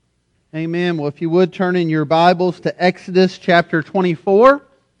Amen. Well, if you would turn in your Bibles to Exodus chapter 24.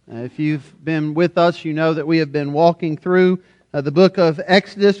 If you've been with us, you know that we have been walking through the book of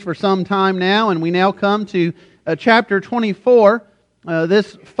Exodus for some time now, and we now come to chapter 24.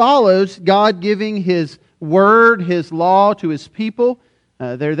 This follows God giving His Word, His law to His people.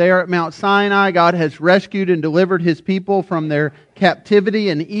 They're there at Mount Sinai. God has rescued and delivered His people from their captivity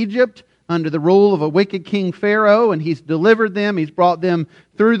in Egypt under the rule of a wicked king Pharaoh, and He's delivered them. He's brought them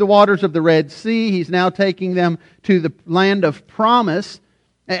through the waters of the Red Sea. He's now taking them to the land of promise.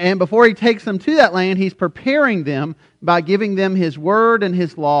 And before He takes them to that land, He's preparing them by giving them His Word and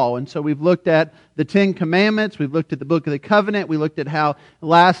His law. And so we've looked at the Ten Commandments. We've looked at the Book of the Covenant. We looked at how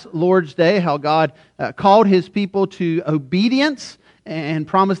last Lord's Day, how God called His people to obedience and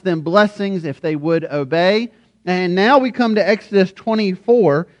promised them blessings if they would obey. And now we come to Exodus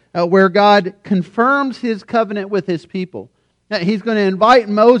 24, where God confirms His covenant with His people. He's going to invite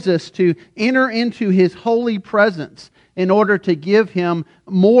Moses to enter into His holy presence in order to give him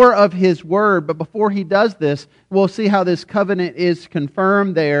more of His Word. But before He does this, we'll see how this covenant is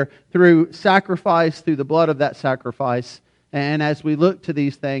confirmed there through sacrifice, through the blood of that sacrifice. And as we look to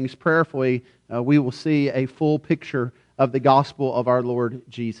these things prayerfully, we will see a full picture of the gospel of our Lord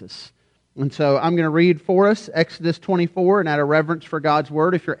Jesus. And so I'm going to read for us Exodus 24, and out of reverence for God's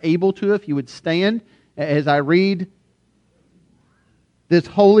Word, if you're able to, if you would stand as I read this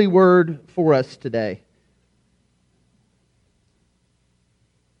holy Word for us today.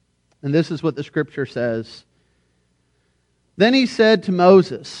 And this is what the Scripture says. Then He said to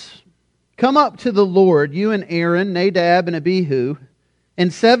Moses, "Come up to the Lord, you and Aaron, Nadab and Abihu,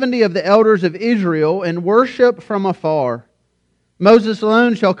 and 70 of the elders of Israel, and worship from afar. Moses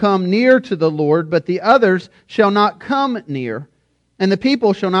alone shall come near to the Lord, but the others shall not come near, and the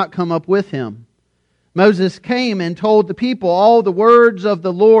people shall not come up with him." Moses came and told the people all the words of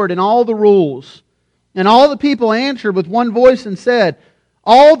the Lord and all the rules. And all the people answered with one voice and said,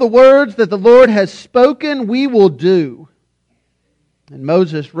 "All the words that the Lord has spoken we will do." And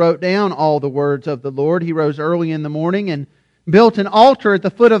Moses wrote down all the words of the Lord. He rose early in the morning and built an altar at the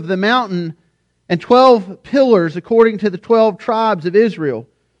foot of the mountain and 12 pillars according to the 12 tribes of Israel.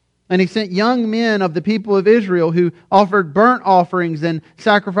 And he sent young men of the people of Israel who offered burnt offerings and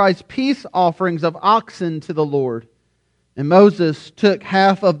sacrificed peace offerings of oxen to the Lord. And Moses took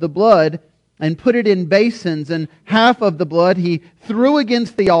half of the blood and put it in basins, and half of the blood he threw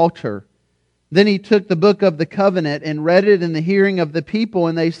against the altar. Then he took the book of the covenant and read it in the hearing of the people,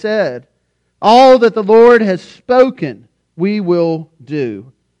 and they said, "All that the Lord has spoken we will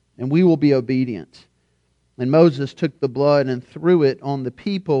do, and we will be obedient." And Moses took the blood and threw it on the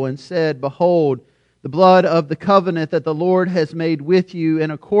people and said, "Behold, the blood of the covenant that the Lord has made with you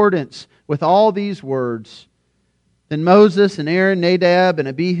in accordance with all these words." Then Moses and Aaron, Nadab and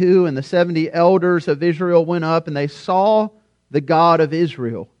Abihu and the 70 elders of Israel went up, and they saw the God of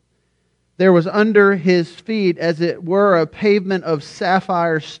Israel. There was under His feet, as it were, a pavement of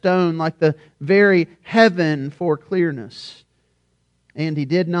sapphire stone, like the very heaven for clearness. And He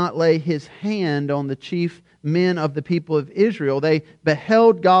did not lay His hand on the chief men of the people of Israel. They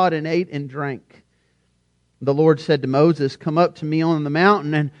beheld God and ate and drank. The Lord said to Moses, "Come up to me on the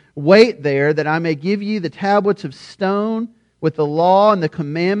mountain and wait there, that I may give you the tablets of stone with the law and the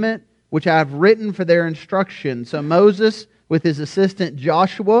commandment which I have written for their instruction." So Moses with his assistant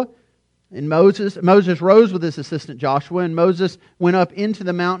Joshua, and Moses rose with his assistant Joshua, and Moses went up into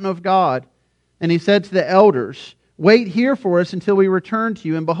the mountain of God. And he said to the elders, "Wait here for us until we return to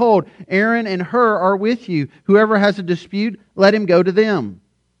you. And behold, Aaron and Hur are with you. Whoever has a dispute, let him go to them."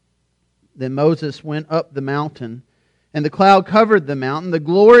 Then Moses went up the mountain, and the cloud covered the mountain. The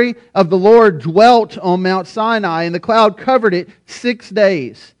glory of the Lord dwelt on Mount Sinai, and the cloud covered it 6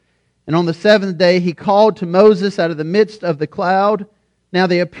 days. And on the 7th day he called to Moses out of the midst of the cloud. Now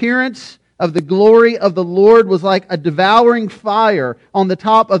the appearance of the glory of the Lord was like a devouring fire on the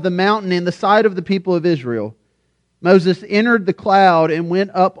top of the mountain in the sight of the people of Israel. Moses entered the cloud and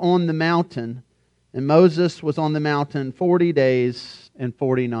went up on the mountain. And Moses was on the mountain 40 days and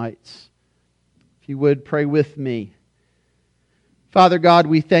 40 nights. If you would, pray with me. Father God,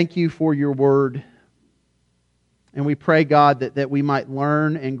 we thank You for Your Word. And we pray, God, that we might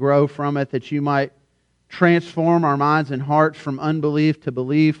learn and grow from it, that You might transform our minds and hearts from unbelief to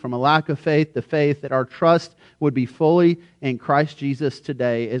belief, from a lack of faith to faith, that our trust would be fully in Christ Jesus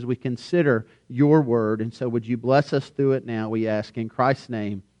today as we consider Your Word. And so would You bless us through it now, we ask. In Christ's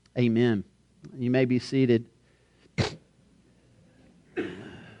name, amen. You may be seated.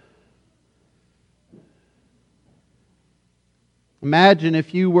 Imagine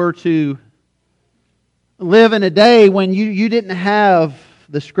if you were to live in a day when you didn't have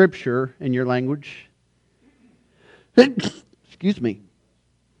the Scripture in your language. Excuse me.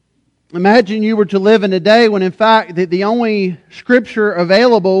 Imagine you were to live in a day when, in fact, the only Scripture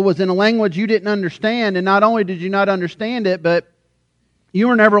available was in a language you didn't understand, and not only did you not understand it, but you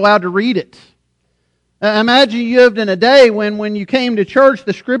were never allowed to read it. Imagine you lived in a day when you came to church,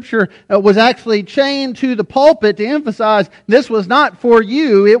 the Scripture was actually chained to the pulpit to emphasize this was not for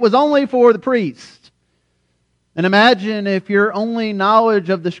you, it was only for the priest. And imagine if your only knowledge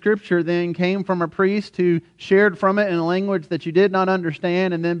of the Scripture then came from a priest who shared from it in a language that you did not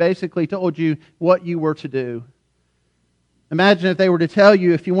understand and then basically told you what you were to do. Imagine if they were to tell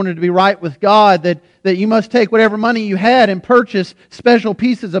you, if you wanted to be right with God, that you must take whatever money you had and purchase special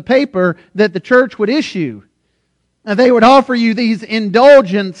pieces of paper that the church would issue. And they would offer you these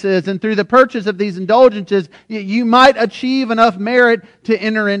indulgences, and through the purchase of these indulgences, you might achieve enough merit to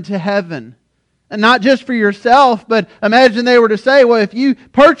enter into heaven. And not just for yourself, but imagine they were to say, well, if you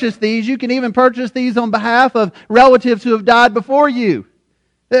purchase these, you can even purchase these on behalf of relatives who have died before you,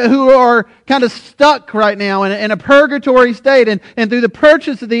 who are kind of stuck right now in a purgatory state. And through the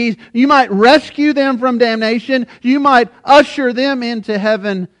purchase of these, you might rescue them from damnation. You might usher them into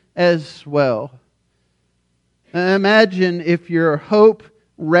heaven as well. Imagine if your hope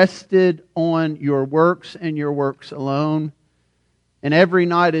rested on your works and your works alone. And every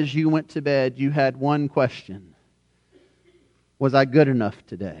night as you went to bed, you had one question. Was I good enough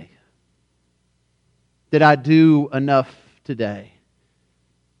today? Did I do enough today?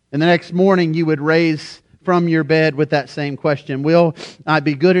 And the next morning you would raise from your bed with that same question. Will I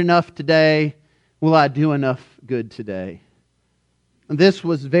be good enough today? Will I do enough good today? And this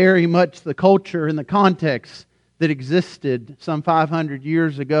was very much the culture and the context that existed some 500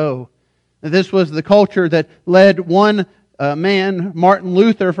 years ago. And this was the culture that led one man, Martin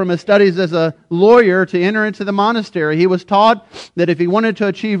Luther, from his studies as a lawyer to enter into the monastery. He was taught that if he wanted to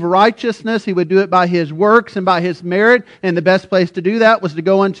achieve righteousness, he would do it by his works and by his merit, and the best place to do that was to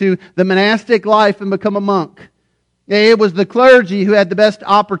go into the monastic life and become a monk. It was the clergy who had the best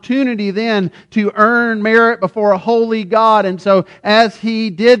opportunity then to earn merit before a holy God, and so as he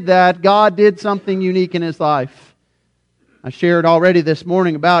did that, God did something unique in his life. I shared already this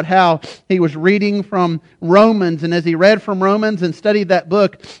morning about how he was reading from Romans, and as he read from Romans and studied that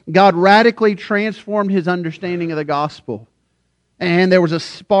book, God radically transformed his understanding of the gospel. And there was a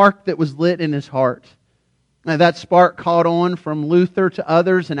spark that was lit in his heart. And that spark caught on from Luther to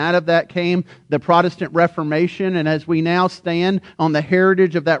others, and out of that came the Protestant Reformation. And as we now stand on the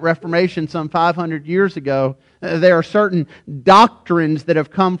heritage of that Reformation some 500 years ago, there are certain doctrines that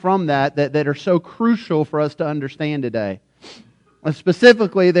have come from that are so crucial for us to understand today.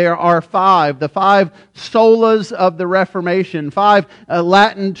 Specifically, there are the five solas of the Reformation, five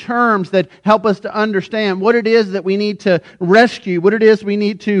Latin terms that help us to understand what it is that we need to rescue, what it is we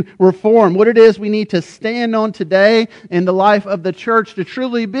need to reform, what it is we need to stand on today in the life of the church to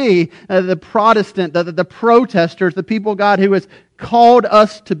truly be the Protestant, the protesters, the people God who has called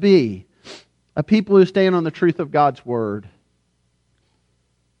us to be, a people who stand on the truth of God's Word.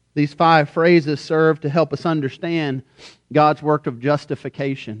 These five phrases serve to help us understand God's work of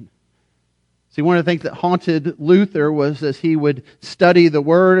justification. See, one of the things that haunted Luther was as he would study the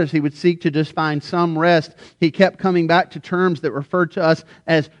Word, as he would seek to just find some rest, he kept coming back to terms that referred to us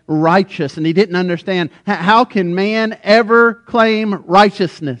as righteous. And he didn't understand, how can man ever claim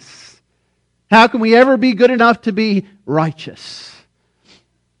righteousness? How can we ever be good enough to be righteous?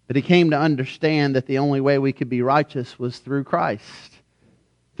 But he came to understand that the only way we could be righteous was through Christ,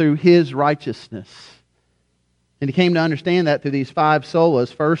 through His righteousness. And he came to understand that through these five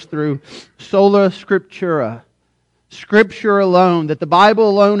solas. First, through sola scriptura, Scripture alone, that the Bible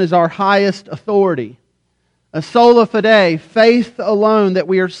alone is our highest authority. A sola fide, faith alone, that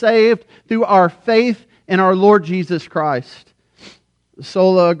we are saved through our faith in our Lord Jesus Christ.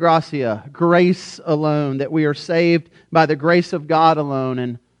 Sola gratia, grace alone, that we are saved by the grace of God alone.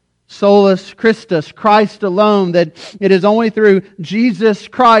 And solus Christus, Christ alone, that it is only through Jesus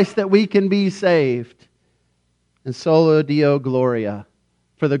Christ that we can be saved. And sola Deo Gloria,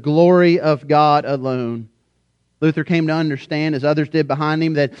 for the glory of God alone. Luther came to understand, as others did behind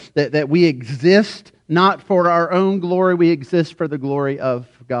him, that we exist not for our own glory, we exist for the glory of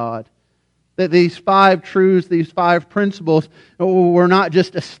God. That these five truths, these five principles were not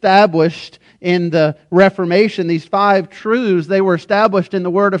just established in the Reformation. These five truths, they were established in the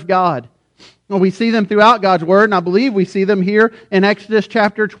Word of God. We see them throughout God's Word, and I believe we see them here in Exodus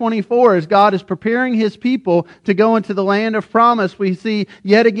chapter 24 as God is preparing His people to go into the land of promise. We see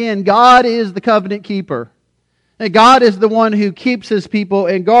yet again God is the covenant keeper. God is the one who keeps His people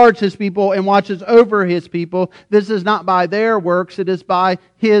and guards His people and watches over His people. This is not by their works, it is by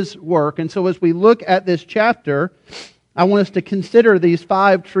His work. And so as we look at this chapter, I want us to consider these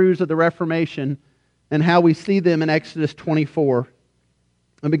 5 truths of the Reformation and how we see them in Exodus 24.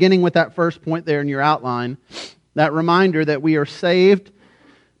 And beginning with that first point there in your outline, that reminder that we are saved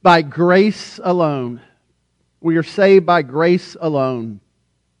by grace alone. We are saved by grace alone.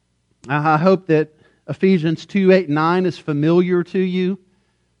 I hope that Ephesians 2, 8, and 9 is familiar to you.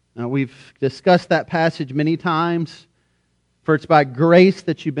 We've discussed that passage many times. For it's by grace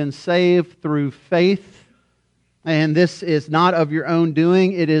that you've been saved through faith. And this is not of your own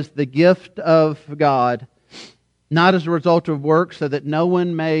doing. It is the gift of God. Not as a result of works, so that no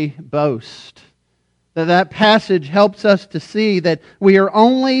one may boast. That passage helps us to see that we are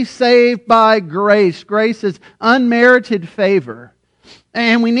only saved by grace. Grace is unmerited favor.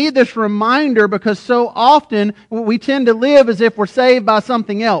 And we need this reminder because so often we tend to live as if we're saved by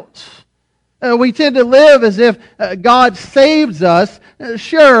something else. We tend to live as if God saves us,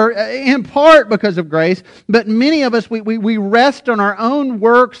 sure, in part because of grace, but many of us, we rest on our own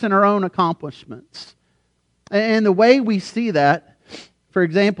works and our own accomplishments. And the way we see that, for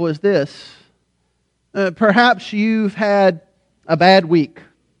example, is this. Perhaps you've had a bad week.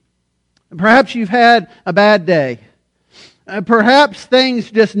 Perhaps you've had a bad day. Perhaps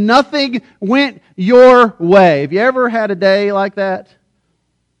nothing went your way. Have you ever had a day like that?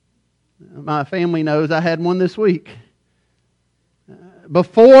 My family knows I had one this week.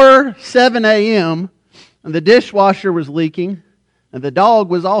 Before 7 a.m., the dishwasher was leaking, and the dog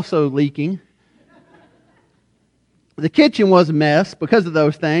was also leaking. The kitchen was a mess because of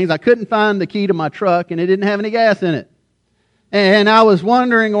those things. I couldn't find the key to my truck, and it didn't have any gas in it. And I was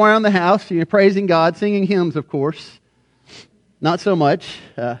wandering around the house, praising God, singing hymns, of course. Not so much.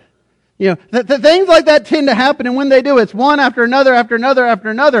 Things like that tend to happen, and when they do, it's one after another, after another, after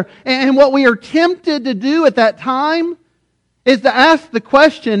another. And what we are tempted to do at that time is to ask the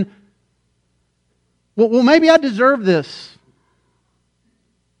question, well, maybe I deserve this.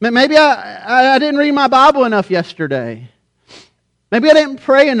 Maybe I didn't read my Bible enough yesterday. Maybe I didn't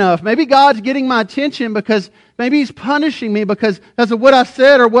pray enough. Maybe God's getting my attention because maybe He's punishing me because of what I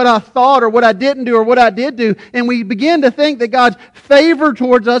said or what I thought or what I didn't do or what I did do. And we begin to think that God's favor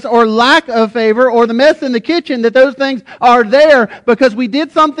towards us or lack of favor or the mess in the kitchen, that those things are there because we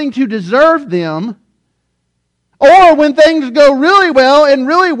did something to deserve them. Or when things go really well and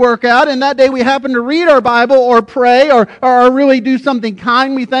really work out, and that day we happen to read our Bible or pray or really do something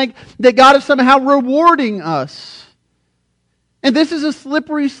kind, we think that God is somehow rewarding us. And this is a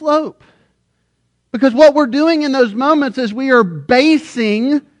slippery slope. Because what we're doing in those moments is we are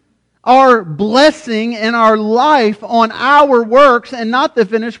basing our blessing and our life on our works and not the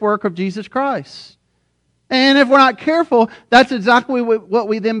finished work of Jesus Christ. And if we're not careful, that's exactly what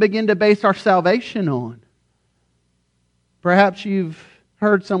we then begin to base our salvation on. Perhaps you've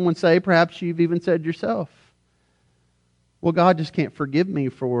heard someone say, perhaps you've even said yourself, well, God just can't forgive me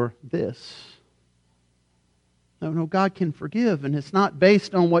for this. No, God can forgive, and it's not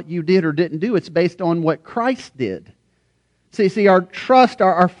based on what you did or didn't do. It's based on what Christ did. See, our trust,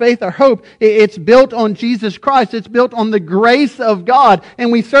 our faith, our hope, it's built on Jesus Christ. It's built on the grace of God.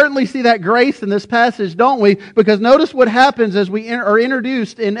 And we certainly see that grace in this passage, don't we? Because notice what happens as we are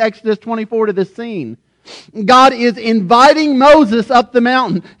introduced in Exodus 24 to this scene. God is inviting Moses up the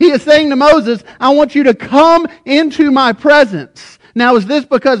mountain. He is saying to Moses, I want you to come into my presence. Now, is this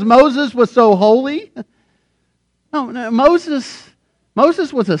because Moses was so holy? No, Moses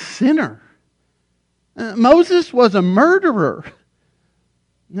was a sinner. Moses was a murderer.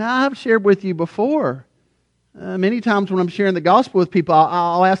 Now, I've shared with you before. Many times when I'm sharing the gospel with people,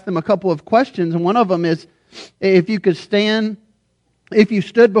 I'll ask them a couple of questions, and one of them is, if you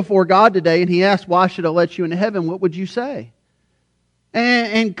stood before God today and He asked, why should I let you into heaven, what would you say?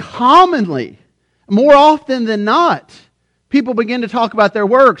 And commonly, more often than not, people begin to talk about their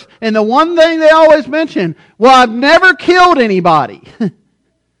works. And the one thing they always mention, well, I've never killed anybody.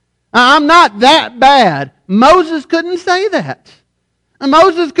 I'm not that bad. Moses couldn't say that. And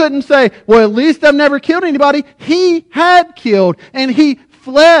Moses couldn't say, well, at least I've never killed anybody. He had killed, and he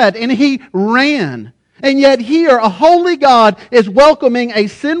fled, and he ran. And yet here, a holy God is welcoming a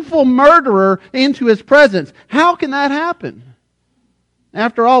sinful murderer into His presence. How can that happen?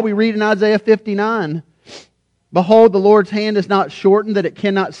 After all, we read in Isaiah 59, behold, the Lord's hand is not shortened that it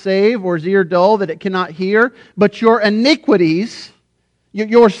cannot save, or His ear dull that it cannot hear. But your iniquities,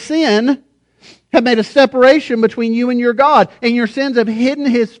 your sin, have made a separation between you and your God. And your sins have hidden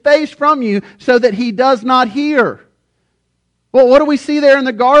His face from you so that He does not hear. Well, what do we see there in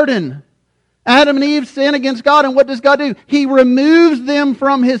the garden? Adam and Eve sin against God, and what does God do? He removes them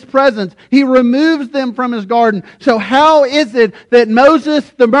from His presence. He removes them from His garden. So how is it that Moses,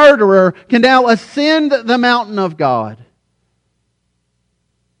 the murderer, can now ascend the mountain of God?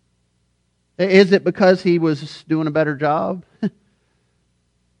 Is it because he was doing a better job? Is it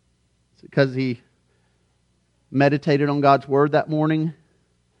because he meditated on God's Word that morning?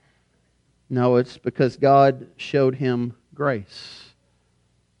 No, it's because God showed him grace.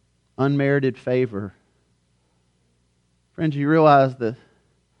 Unmerited favor. Friends, you realize that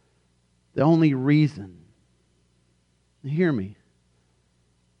the only reason, hear me,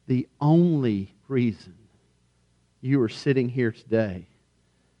 the only reason you are sitting here today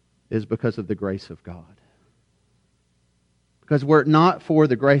is because of the grace of God. Because were it not for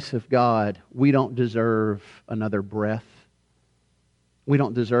the grace of God, we don't deserve another breath. We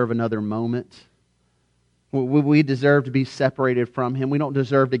don't deserve another moment. We deserve to be separated from Him. We don't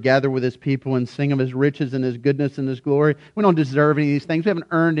deserve to gather with His people and sing of His riches and His goodness and His glory. We don't deserve any of these things. We haven't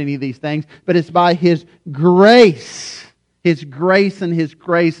earned any of these things. But it's by His grace and His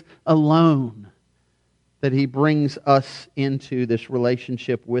grace alone, that He brings us into this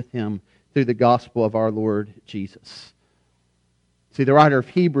relationship with Him through the gospel of our Lord Jesus. See, the writer of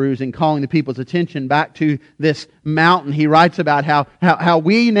Hebrews, in calling the people's attention back to this mountain, he writes about how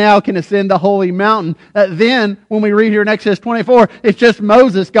we now can ascend the holy mountain. Then, when we read here in Exodus 24, it's just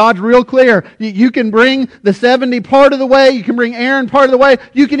Moses. God's real clear. You can bring the 70 part of the way. You can bring Aaron part of the way.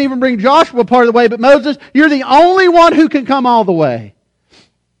 You can even bring Joshua part of the way. But Moses, you're the only one who can come all the way.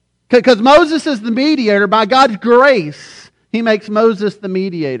 Because Moses is the mediator. By God's grace, He makes Moses the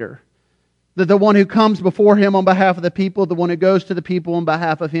mediator. The one who comes before Him on behalf of the people, the one who goes to the people on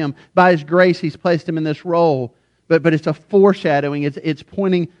behalf of Him. By His grace, He's placed him in this role. But it's a foreshadowing. It's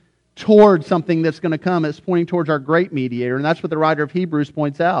pointing towards something that's going to come. It's pointing towards our great mediator. And that's what the writer of Hebrews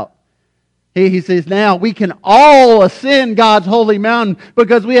points out. He says, now we can all ascend God's holy mountain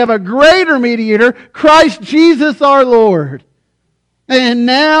because we have a greater mediator, Christ Jesus our Lord. And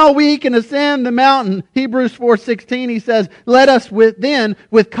now we can ascend the mountain. Hebrews 4:16, he says, let us then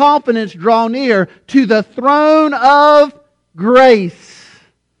with confidence draw near to the throne of grace.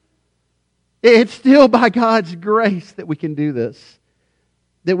 It's still by God's grace that we can do this,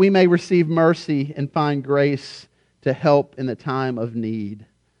 that we may receive mercy and find grace to help in the time of need.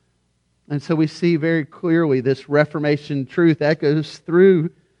 And so we see very clearly this Reformation truth echoes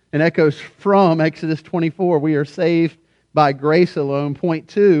through and echoes from Exodus 24. We are saved by grace alone. Point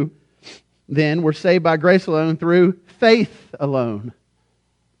 2, then, we're saved by grace alone through faith alone.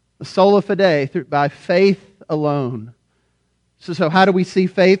 Sola fide, by faith alone. So how do we see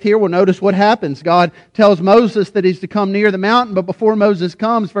faith here? Well, notice what happens. God tells Moses that he's to come near the mountain, but before Moses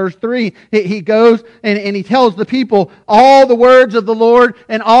comes, verse 3, he goes and he tells the people all the words of the Lord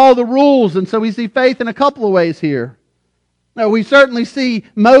and all the rules. And so we see faith in a couple of ways here. Now, we certainly see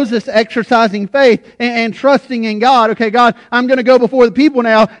Moses exercising faith and trusting in God. Okay, God, I'm going to go before the people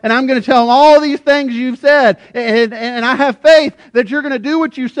now, and I'm going to tell them all these things you've said. And I have faith that you're going to do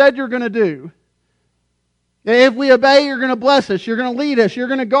what you said you're going to do. If we obey, you're going to bless us. You're going to lead us. You're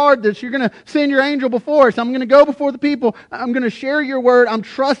going to guard us. You're going to send your angel before us. I'm going to go before the people. I'm going to share your word. I'm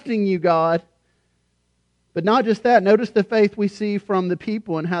trusting you, God. But not just that. Notice the faith we see from the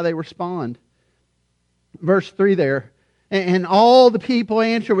people and how they respond. Verse 3 there. And all the people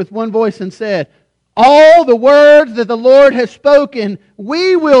answered with one voice and said, all the words that the Lord has spoken,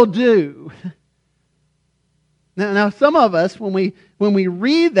 we will do. Now some of us, when we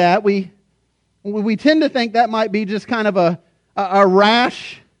read that, we tend to think that might be just kind of a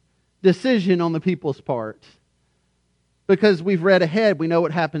rash decision on the people's part. Because we've read ahead, we know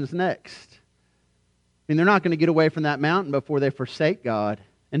what happens next. I mean, they're not going to get away from that mountain before they forsake God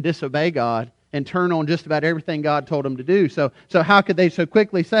and disobey God and turn on just about everything God told them to do. So how could they so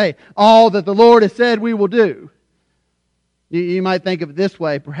quickly say, all that the Lord has said we will do? You might think of it this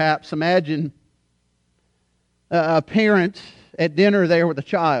way, perhaps. Imagine a parent at dinner there with a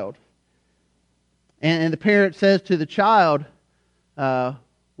child. And the parent says to the child, well,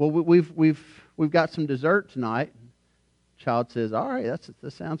 we've got some dessert tonight. The child says, all right,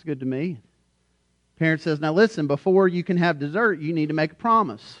 that sounds good to me. Parent says, now listen, before you can have dessert, you need to make a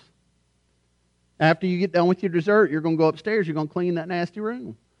promise. After you get done with your dessert, you're going to go upstairs. You're going to clean that nasty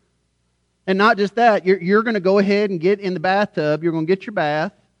room. And not just that, you're going to go ahead and get in the bathtub. You're going to get your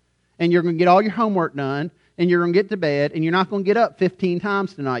bath. And you're going to get all your homework done. And you're going to get to bed. And you're not going to get up 15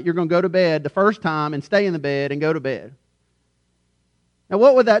 times tonight. You're going to go to bed the first time and stay in the bed and go to bed. Now,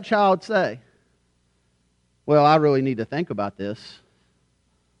 what would that child say? Well, I really need to think about this.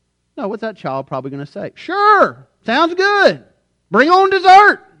 No, what's that child probably going to say? Sure, sounds good. Bring on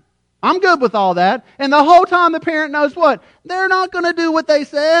dessert. I'm good with all that. And the whole time the parent knows what? They're not going to do what they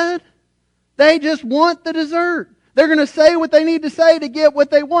said. They just want the dessert. They're going to say what they need to say to get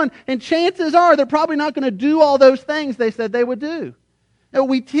what they want. And chances are they're probably not going to do all those things they said they would do. And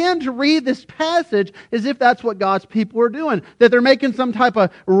we tend to read this passage as if that's what God's people are doing. That they're making some type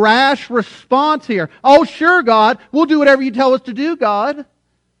of rash response here. Oh, sure, God, we'll do whatever you tell us to do, God.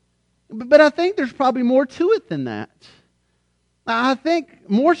 But I think there's probably more to it than that. I think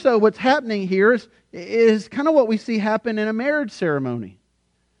more so what's happening here is kind of what we see happen in a marriage ceremony.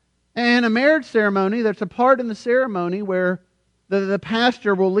 And a marriage ceremony, there's a part in the ceremony where the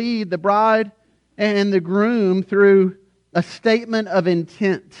pastor will lead the bride and the groom through a statement of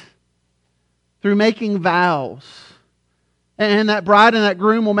intent, through making vows. And that bride and that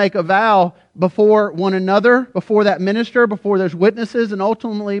groom will make a vow before one another, before that minister, before those witnesses, and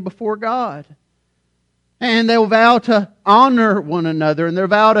ultimately before God. And they'll vow to honor one another, and they'll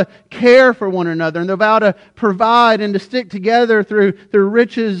vow to care for one another, and they'll vow to provide and to stick together through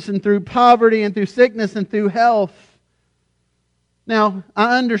riches and through poverty and through sickness and through health. Now,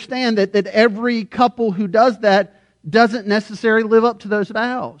 I understand that every couple who does that doesn't necessarily live up to those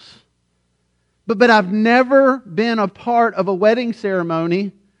vows. But I've never been a part of a wedding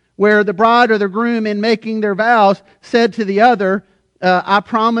ceremony where the bride or the groom, in making their vows, said to the other, I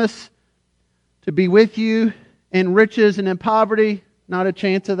promise to be with you in riches and in poverty. Not a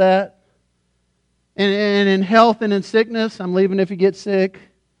chance of that. And in health and in sickness. I'm leaving if you get sick.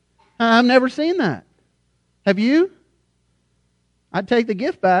 I've never seen that. Have you? I'd take the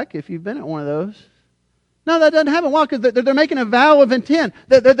gift back if you've been at one of those. No, that doesn't happen. Why? Because they're making a vow of intent.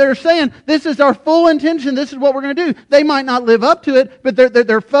 They're saying, this is our full intention. This is what we're going to do. They might not live up to it, but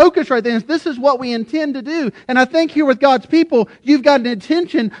their focus right there is, this is what we intend to do. And I think here with God's people, you've got an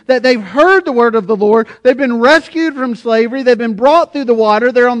intention that they've heard the word of the Lord. They've been rescued from slavery. They've been brought through the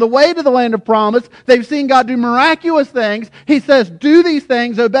water. They're on the way to the land of promise. They've seen God do miraculous things. He says, do these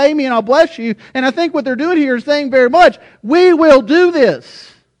things, obey me, and I'll bless you. And I think what they're doing here is saying very much, we will do this.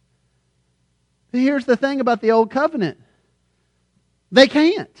 Here's the thing about the Old Covenant. They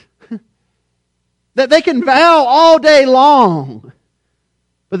can't. That they can vow all day long.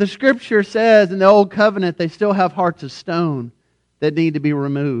 But the Scripture says in the Old Covenant they still have hearts of stone that need to be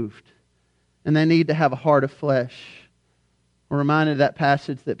removed. And they need to have a heart of flesh. We're reminded of that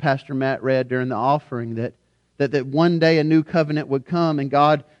passage that Pastor Matt read during the offering, that one day a new covenant would come and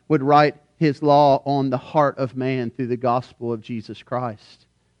God would write His law on the heart of man through the gospel of Jesus Christ.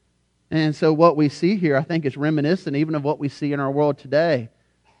 And so what we see here, I think, is reminiscent even of what we see in our world today,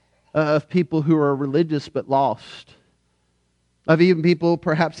 of people who are religious but lost. Of even people,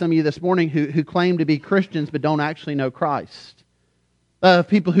 perhaps some of you this morning, who claim to be Christians but don't actually know Christ. Of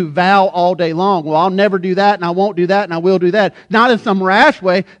people who vow all day long, well, I'll never do that, and I won't do that, and I will do that. Not in some rash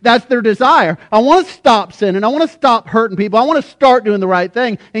way. That's their desire. I want to stop sinning. I want to stop hurting people. I want to start doing the right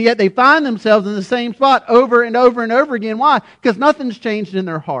thing. And yet they find themselves in the same spot over and over and over again. Why? Because nothing's changed in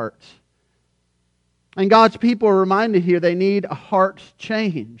their hearts. And God's people are reminded here they need a heart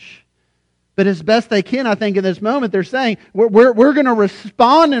change. But as best they can, I think in this moment, they're saying, we're going to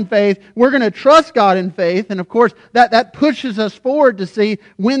respond in faith. We're going to trust God in faith. And of course, that pushes us forward to see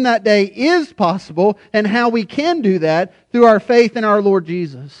when that day is possible and how we can do that through our faith in our Lord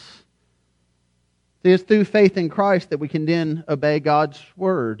Jesus. It's through faith in Christ that we can then obey God's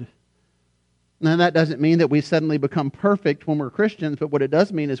Word. Now, that doesn't mean that we suddenly become perfect when we're Christians, but what it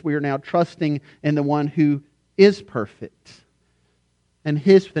does mean is we are now trusting in the one who is perfect and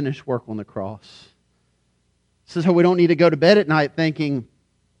His finished work on the cross. So we don't need to go to bed at night thinking,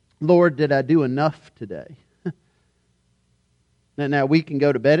 Lord, did I do enough today? Now we can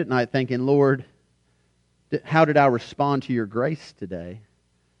go to bed at night thinking, Lord, how did I respond to your grace today?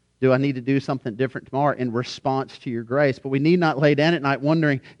 Do I need to do something different tomorrow in response to your grace? But we need not lay down at night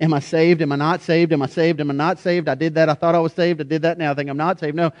wondering, am I saved? Am I not saved? Am I saved? Am I not saved? I did that. I thought I was saved. I did that. Now I think I'm not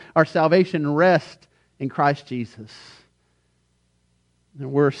saved. No, our salvation rests in Christ Jesus.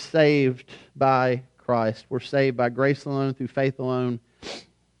 And we're saved by Christ. We're saved by grace alone, through faith alone.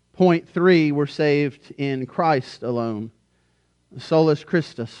 Point 3, we're saved in Christ alone. Solus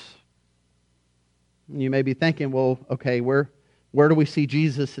Christus. You may be thinking, well, okay, where do we see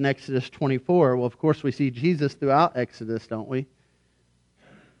Jesus in Exodus 24? Well, of course, we see Jesus throughout Exodus, don't we?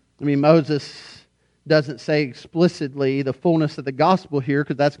 I mean, Moses doesn't say explicitly the fullness of the gospel here,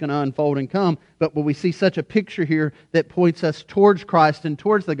 because that's going to unfold and come. But we see such a picture here that points us towards Christ and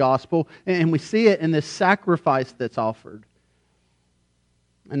towards the gospel. And we see it in this sacrifice that's offered.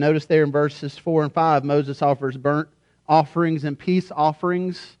 And notice there in verses 4 and 5, Moses offers burnt offerings and peace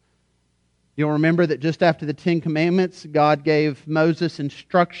offerings. You'll remember that just after the Ten Commandments, God gave Moses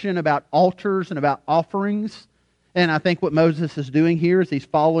instruction about altars and about offerings. And I think what Moses is doing here is he's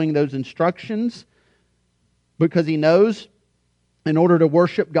following those instructions because he knows in order to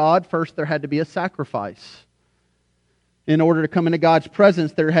worship God, first there had to be a sacrifice. In order to come into God's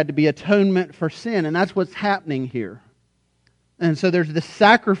presence, there had to be atonement for sin. And that's what's happening here. And so there's this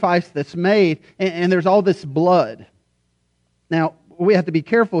sacrifice that's made, and there's all this blood. Now, we have to be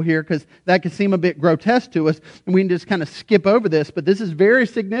careful here because that can seem a bit grotesque to us, and we can just kind of skip over this, but this is very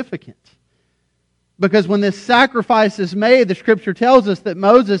significant. Because when this sacrifice is made, the Scripture tells us that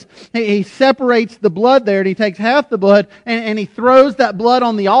Moses, he separates the blood there, and he takes half the blood, and he throws that blood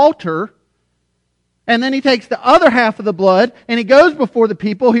on the altar, and then he takes the other half of the blood, and he goes before the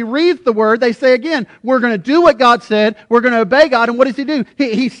people, he reads the word, they say again, we're going to do what God said, we're going to obey God, and what does he do?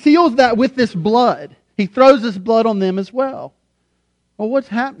 He seals that with this blood. He throws this blood on them as well. Well, what's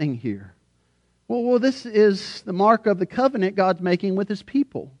happening here? Well, this is the mark of the covenant God's making with His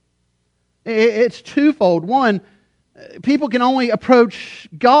people. It's twofold. One, people can only approach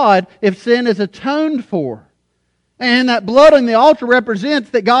God if sin is atoned for. And that blood on the altar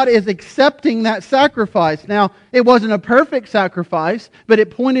represents that God is accepting that sacrifice. Now, it wasn't a perfect sacrifice, but it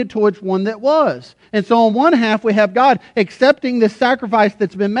pointed towards one that was. And so on one half, we have God accepting this sacrifice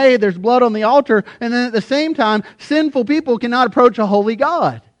that's been made. There's blood on the altar. And then at the same time, sinful people cannot approach a holy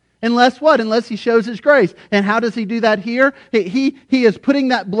God. Unless what? Unless He shows His grace. And how does He do that here? He is putting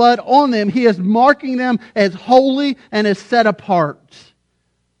that blood on them. He is marking them as holy and as set apart.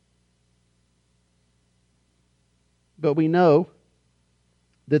 But we know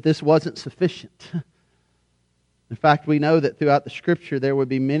that this wasn't sufficient. In fact, we know that throughout the Scripture there would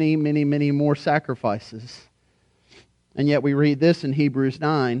be many, many, many more sacrifices. And yet we read this in Hebrews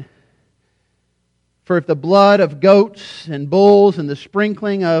 9. For if the blood of goats and bulls and the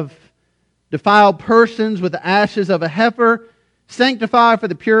sprinkling of defiled persons with the ashes of a heifer sanctify for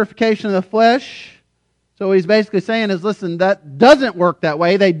the purification of the flesh. So what he's basically saying is, listen, that doesn't work that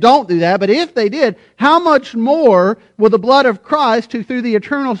way. They don't do that. But if they did, how much more will the blood of Christ, who through the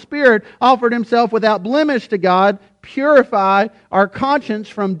eternal Spirit offered Himself without blemish to God, purify our conscience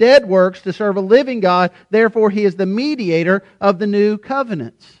from dead works to serve a living God? Therefore, He is the mediator of the new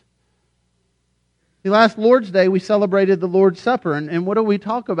covenants. The last Lord's Day, we celebrated the Lord's Supper. And what do we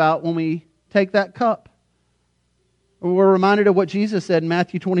talk about when we take that cup? We're reminded of what Jesus said in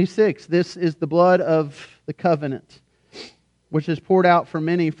Matthew 26. This is the blood of the covenant, which is poured out for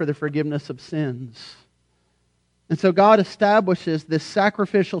many for the forgiveness of sins. And so God establishes this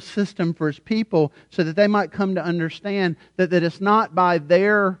sacrificial system for His people so that they might come to understand that it's not by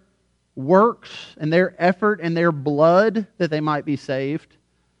their works and their effort and their blood that they might be saved,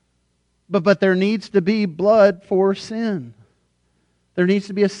 but there needs to be blood for sin. There needs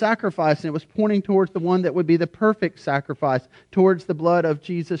to be a sacrifice, and it was pointing towards the one that would be the perfect sacrifice, towards the blood of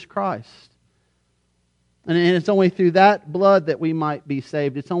Jesus Christ. And it's only through that blood that we might be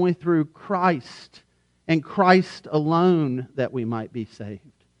saved. It's only through Christ and Christ alone that we might be saved.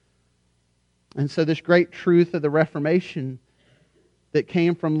 And so this great truth of the Reformation that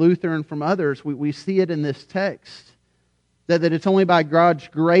came from Luther and from others, we see it in this text. That it's only by God's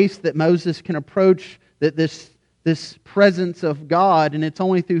grace that Moses can approach this presence of God, and it's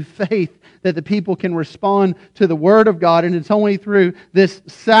only through faith that the people can respond to the Word of God, and it's only through this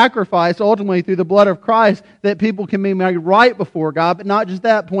sacrifice, ultimately through the blood of Christ, that people can be made right before God. But not just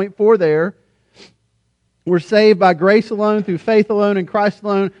that, point 4 there. We're saved by grace alone, through faith alone, in Christ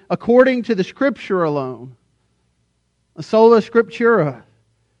alone, according to the Scripture alone. A sola scriptura.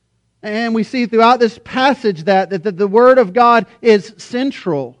 And we see throughout this passage that the Word of God is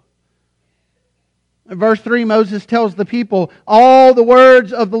central. In verse 3, Moses tells the people all the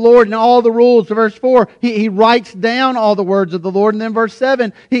words of the Lord and all the rules. Verse 4, he writes down all the words of the Lord. And then verse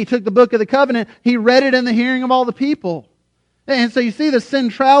 7, he took the book of the covenant, he read it in the hearing of all the people. And so you see the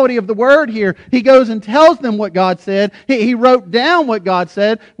centrality of the Word here. He goes and tells them what God said. He wrote down what God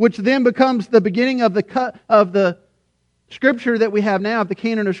said, which then becomes the beginning of the Scripture that we have now, of the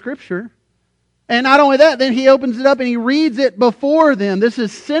canon of Scripture. And not only that, then he opens it up and he reads it before them. This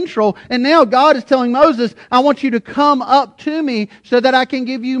is central. And now God is telling Moses, I want you to come up to me so that I can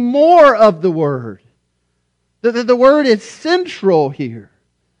give you more of the Word. The Word is central here.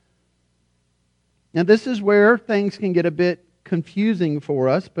 Now this is where things can get a bit confusing for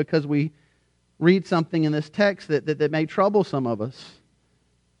us, because we read something in this text that may trouble some of us.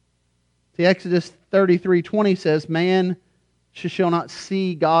 See, Exodus 33:20 says, man shall not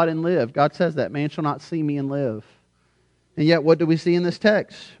see God and live. God says that. Man shall not see me and live. And yet, what do we see in this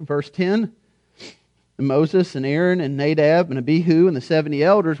text? Verse 10, and Moses and Aaron and Nadab and Abihu and the 70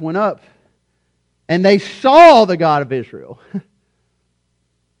 elders went up and they saw the God of Israel.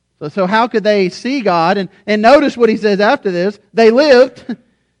 So how could they see God? And notice what he says after this. They lived.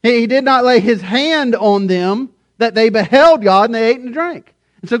 He did not lay his hand on them, that they beheld God and they ate and drank.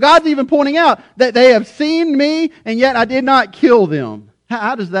 And so God's even pointing out that they have seen me and yet I did not kill them.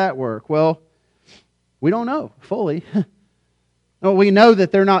 How does that work? Well, we don't know fully. Well, we know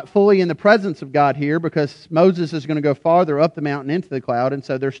that they're not fully in the presence of God here because Moses is going to go farther up the mountain into the cloud, and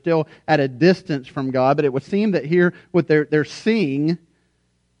so they're still at a distance from God. But it would seem that here what they're seeing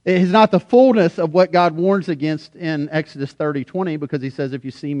is not the fullness of what God warns against in Exodus 30:20, because he says, if you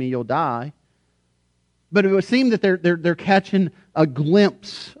see me, you'll die. But it would seem that they're catching a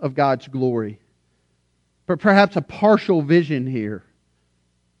glimpse of God's glory. But perhaps a partial vision here.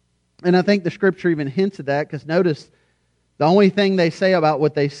 And I think the Scripture even hints at that, because notice, the only thing they say about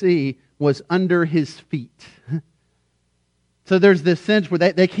what they see was under his feet. So there's this sense where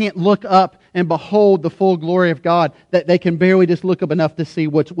they can't look up and behold the full glory of God, that they can barely just look up enough to see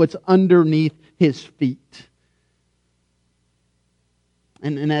what's underneath his feet.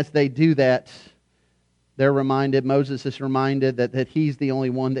 And as they do that, they're reminded, Moses is reminded that he's the only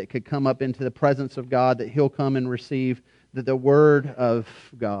one that could come up into the presence of God, that he'll come and receive the Word of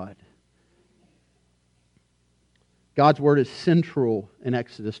God. God's Word is central in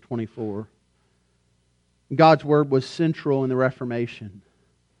Exodus 24. God's Word was central in the Reformation.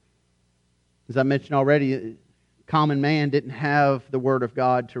 As I mentioned already, common man didn't have the Word of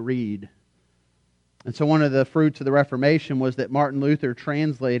God to read. And so one of the fruits of the Reformation was that Martin Luther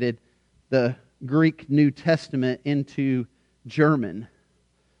translated the Greek New Testament into German.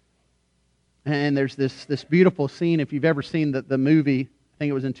 And there's this beautiful scene, if you've ever seen the movie, I think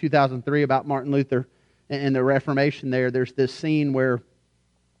it was in 2003, about Martin Luther and the Reformation there's this scene where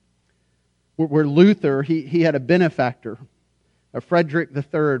Luther, he had a benefactor, Frederick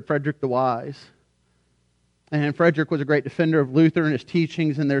III, Frederick the Wise. And Frederick was a great defender of Luther and his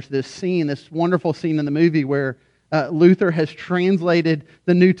teachings, and there's this scene, this wonderful scene in the movie where Luther has translated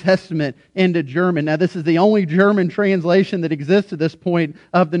the New Testament into German. Now, this is the only German translation that exists at this point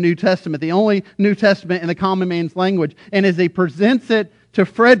of the New Testament, the only New Testament in the common man's language. And as he presents it to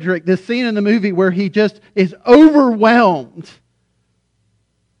Frederick, this scene in the movie where he just is overwhelmed,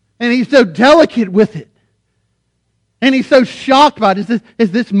 and he's so delicate with it, and he's so shocked by it.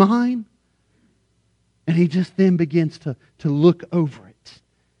 Is this mine? And he just then begins to look over it.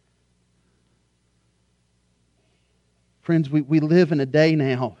 Friends, we live in a day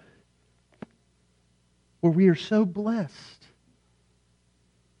now where we are so blessed.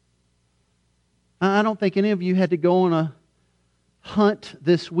 I don't think any of you had to go on a hunt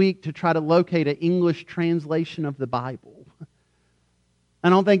this week to try to locate an English translation of the Bible. I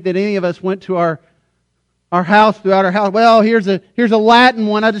don't think that any of us went to our house, throughout our house. Well, here's a Latin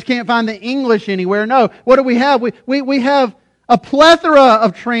one. I just can't find the English anywhere. No. What do we have? We have a plethora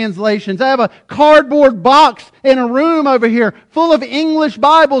of translations. I have a cardboard box in a room over here full of English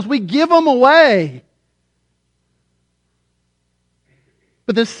Bibles. We give them away.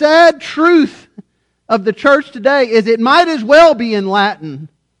 But the sad truth of the church today is it might as well be in Latin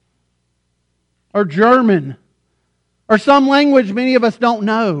or German or some language many of us don't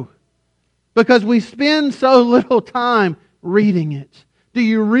know, because we spend so little time reading it. Do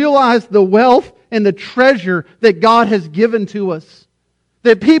you realize the wealth and the treasure that God has given to us?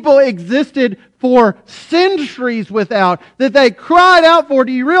 That people existed for centuries without, that they cried out for.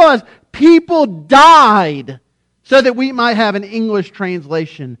 Do you realize people died so that we might have an English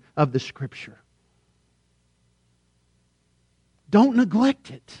translation of the Scripture? Don't neglect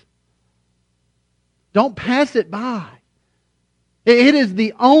it. Don't pass it by. It is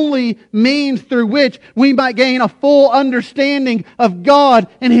the only means through which we might gain a full understanding of God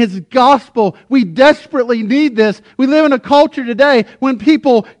and His gospel. We desperately need this. We live in a culture today when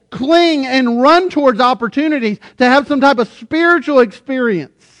people cling and run towards opportunities to have some type of spiritual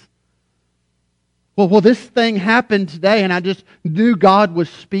experience. Well, this thing happened today and I just knew God was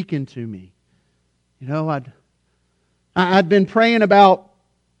speaking to me. You know, I'd been praying about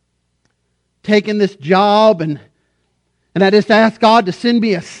taking this job, and I just asked God to send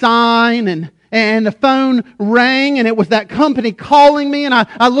me a sign, and the phone rang, and it was that company calling me, and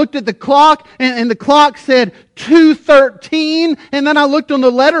I looked at the clock, and the clock said 213, and then I looked on the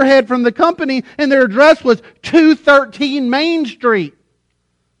letterhead from the company, and their address was 213 Main Street.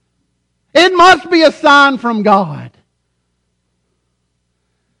 It must be a sign from God.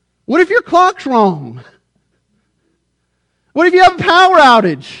 What if your clock's wrong? What if you have a power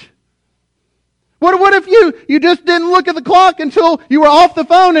outage? What if you just didn't look at the clock until you were off the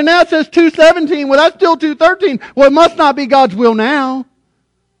phone and now it says 2:17? Well, that's still 2:13. Well, it must not be God's will now.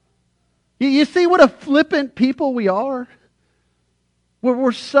 You see what a flippant people we are?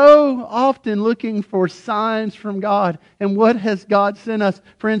 We're so often looking for signs from God. And what has God sent us?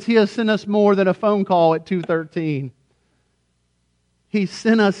 Friends, He has sent us more than a phone call at 2:13. He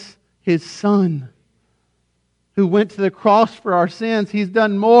sent us His Son, who went to the cross for our sins. He's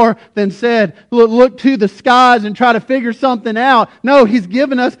done more than said, look to the skies and try to figure something out. No, He's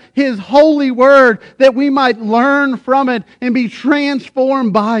given us His holy word that we might learn from it and be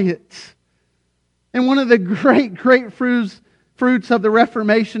transformed by it. And one of the great fruits of the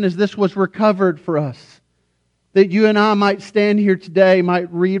Reformation is this was recovered for us. That you and I might stand here today, might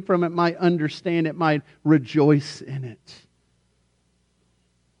read from it, might understand it, might rejoice in it.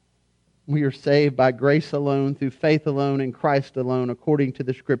 We are saved by grace alone, through faith alone, in Christ alone, according to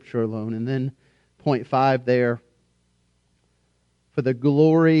the Scripture alone. And then point 5 there, for the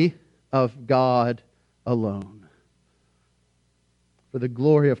glory of God alone. For the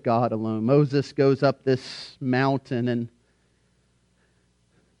glory of God alone. Moses goes up this mountain, and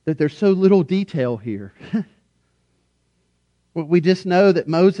that there's so little detail here. We just know that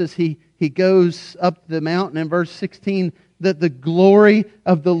Moses, he goes up the mountain in verse 16, that the glory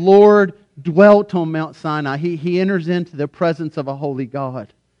of the Lord dwelt on Mount Sinai. He enters into the presence of a holy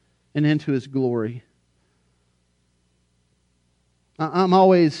God and into His glory. I'm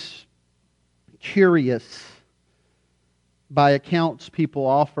always curious by accounts people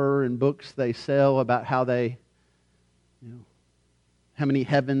offer and books they sell about how they, how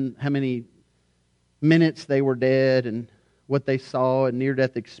many minutes they were dead and what they saw and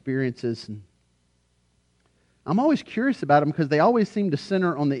near-death experiences. And I'm always curious about them because they always seem to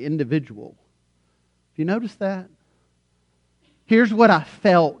center on the individual. Have you noticed that? Here's what I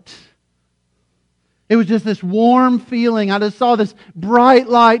felt. It was just this warm feeling. I just saw this bright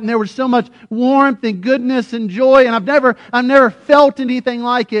light, and there was so much warmth and goodness and joy, and I've never felt anything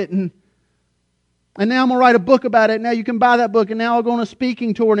like it. And now I'm going to write a book about it. Now you can buy that book, and now I'll go on a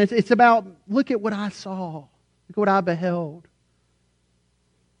speaking tour, and it's about, look at what I saw. Look at what I beheld.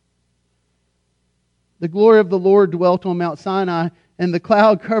 The glory of the Lord dwelt on Mount Sinai, and the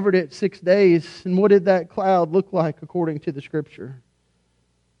cloud covered it 6 days. And what did that cloud look like according to the Scripture?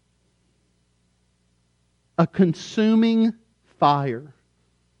 A consuming fire.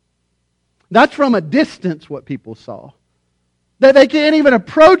 That's from a distance what people saw. That they can't even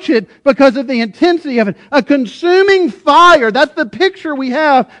approach it because of the intensity of it. A consuming fire. That's the picture we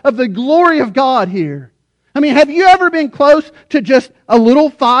have of the glory of God here. I mean, have you ever been close to just a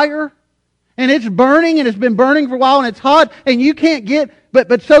little fire? And it's burning, and it's been burning for a while, and it's hot, and you can't get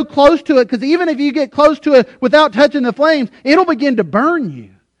but so close to it, because even if you get close to it without touching the flames, it'll begin to burn you.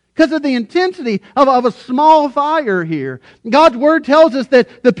 Because of the intensity of a small fire here. God's Word tells us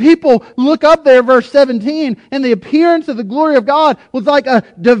that the people look up there, verse 17, and the appearance of the glory of God was like a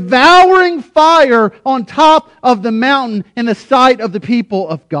devouring fire on top of the mountain in the sight of the people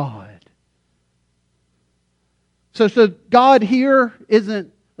of God. So God here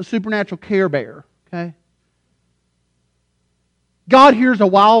isn't a supernatural Care Bear, okay? God here is a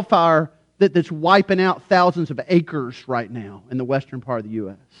wildfire that's wiping out thousands of acres right now in the western part of the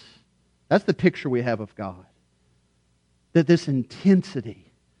U.S. That's the picture we have of God. That this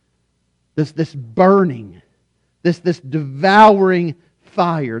intensity, this burning, this devouring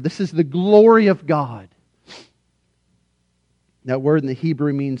fire, this is the glory of God. That word in the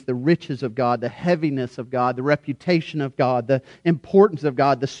Hebrew means the riches of God, the heaviness of God, the reputation of God, the importance of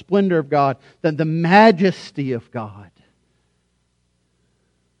God, the splendor of God, the majesty of God.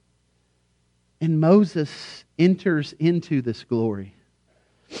 And Moses enters into this glory.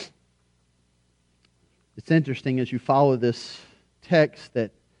 It's interesting as you follow this text that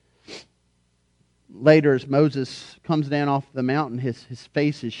later as Moses comes down off the mountain, his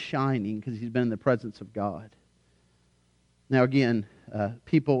face is shining because he's been in the presence of God. Now again,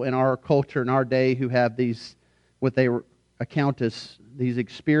 people in our culture, in our day, who have these, what they account as these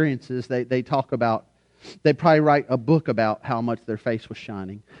experiences, they talk about, they probably write a book about how much their face was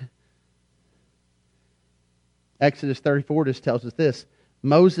shining. Exodus 34 just tells us this: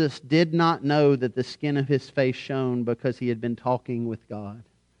 Moses did not know that the skin of his face shone because he had been talking with God.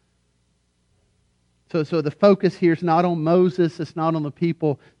 So the focus here is not on Moses, it's not on the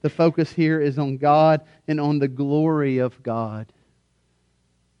people. The focus here is on God and on the glory of God.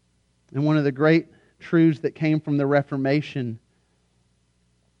 And one of the great truths that came from the Reformation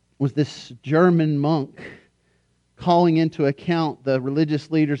was this German monk calling into account the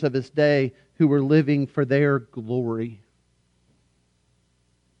religious leaders of his day who were living for their glory.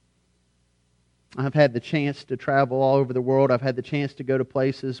 I've had the chance to travel all over the world. I've had the chance to go to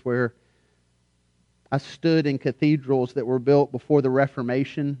places where I stood in cathedrals that were built before the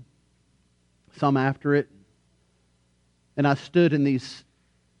Reformation. some after it. And I stood in these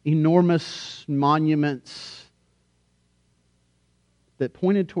enormous monuments that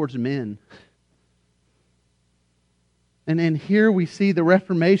pointed towards men. And here we see the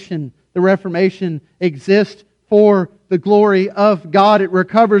Reformation. The Reformation exists for the glory of God. It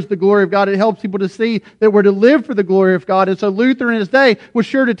recovers the glory of God. It helps people to see that we're to live for the glory of God. And so Luther in his day was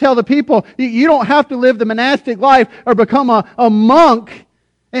sure to tell the people, you don't have to live the monastic life or become a monk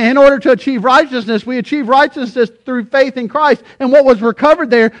in order to achieve righteousness. We achieve righteousness through faith in Christ. And what was recovered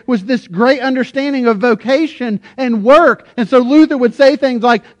there was this great understanding of vocation and work. And so Luther would say things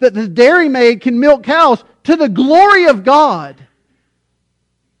like that the dairymaid can milk cows to the glory of God.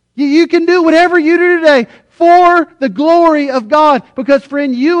 You can do whatever you do today for the glory of God. Because,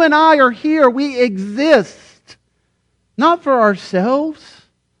 friend, you and I are here. We exist not for ourselves.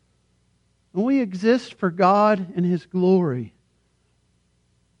 We exist for God and His glory.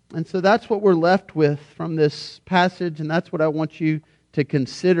 And so that's what we're left with from this passage, and that's what I want you to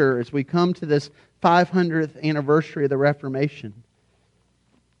consider as we come to this 500th anniversary of the Reformation.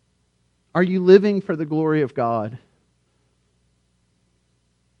 Are you living for the glory of God?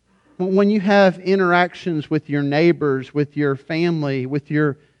 When you have interactions with your neighbors, with your family, with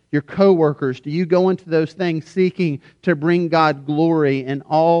your co-workers, do you go into those things seeking to bring God glory in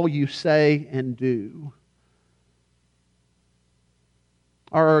all you say and do?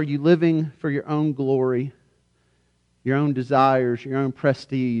 Or are you living for your own glory, your own desires, your own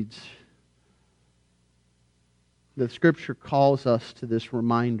prestige? The Scripture calls us to this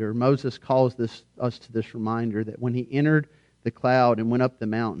reminder. Moses calls us to this reminder that when he entered the cloud and went up the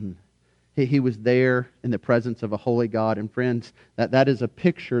mountain, he was there in the presence of a holy God. And friends, that is a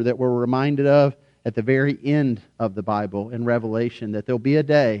picture that we're reminded of at the very end of the Bible in Revelation, that there'll be a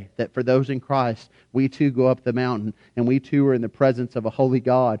day that for those in Christ, we too go up the mountain and we too are in the presence of a holy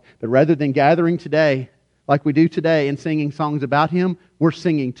God. But rather than gathering today, like we do today, and singing songs about Him, we're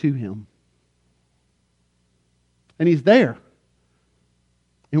singing to Him. And He's there.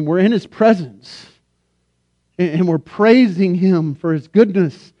 And we're in His presence. And we're praising Him for His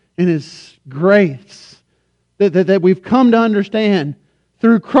goodness and His grace. That we've come to understand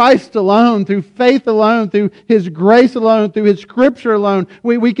through Christ alone, through faith alone, through His grace alone, through His Scripture alone,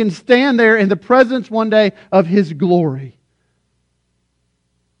 we can stand there in the presence one day of His glory.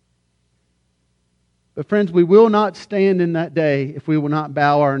 But friends, we will not stand in that day if we will not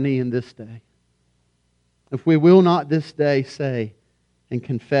bow our knee in this day. If we will not this day say and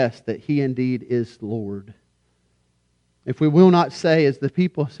confess that He indeed is Lord. If we will not say, as the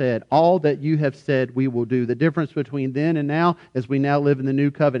people said, all that you have said we will do. The difference between then and now, as we now live in the new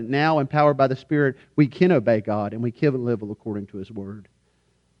covenant, now empowered by the Spirit, we can obey God and we can live according to His Word.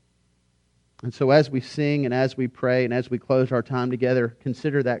 And so as we sing and as we pray and as we close our time together,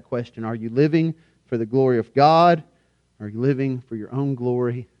 consider that question. Are you living for the glory of God? Are you living for your own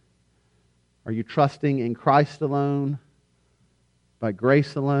glory? Are you trusting in Christ alone, by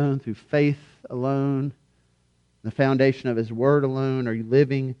grace alone, through faith alone, the foundation of His Word alone? Are you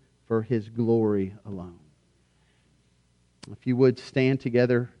living for His glory alone? If you would stand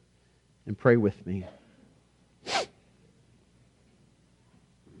together and pray with me.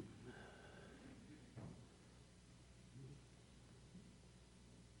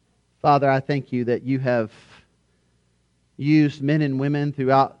 Father, I thank You that You have used men and women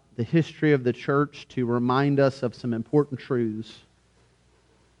throughout the history of the church to remind us of some important truths,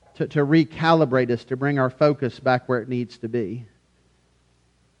 to recalibrate us, to bring our focus back where it needs to be.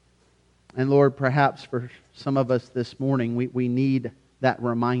 And Lord, perhaps for some of us this morning, we need that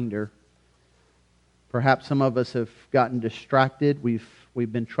reminder. Perhaps some of us have gotten distracted. We've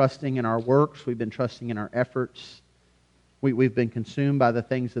been trusting in our works. We've been trusting in our efforts. We've been consumed by the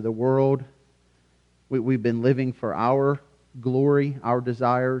things of the world. We've been living for our glory, our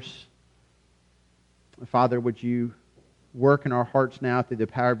desires. Father, would You work in our hearts now through the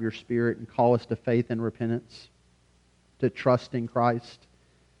power of Your Spirit and call us to faith and repentance, to trust in Christ.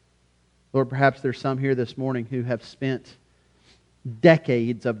 Lord, perhaps there's some here this morning who have spent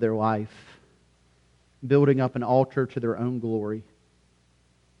decades of their life building up an altar to their own glory,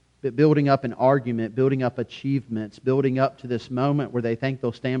 building up an argument, building up achievements, building up to this moment where they think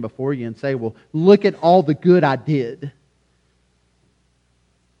they'll stand before You and say, well, look at all the good I did.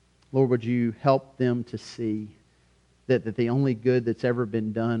 Lord, would You help them to see that the only good that's ever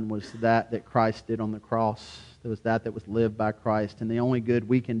been done was that Christ did on the cross. It was that was lived by Christ. And the only good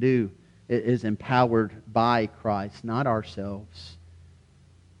we can do is empowered by Christ, not ourselves.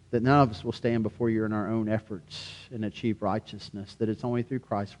 That none of us will stand before You in our own efforts and achieve righteousness. That it's only through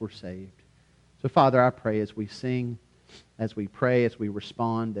Christ we're saved. So Father, I pray as we sing, as we pray, as we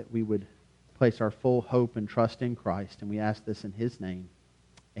respond, that we would place our full hope and trust in Christ. And we ask this in His name.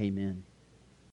 Amen.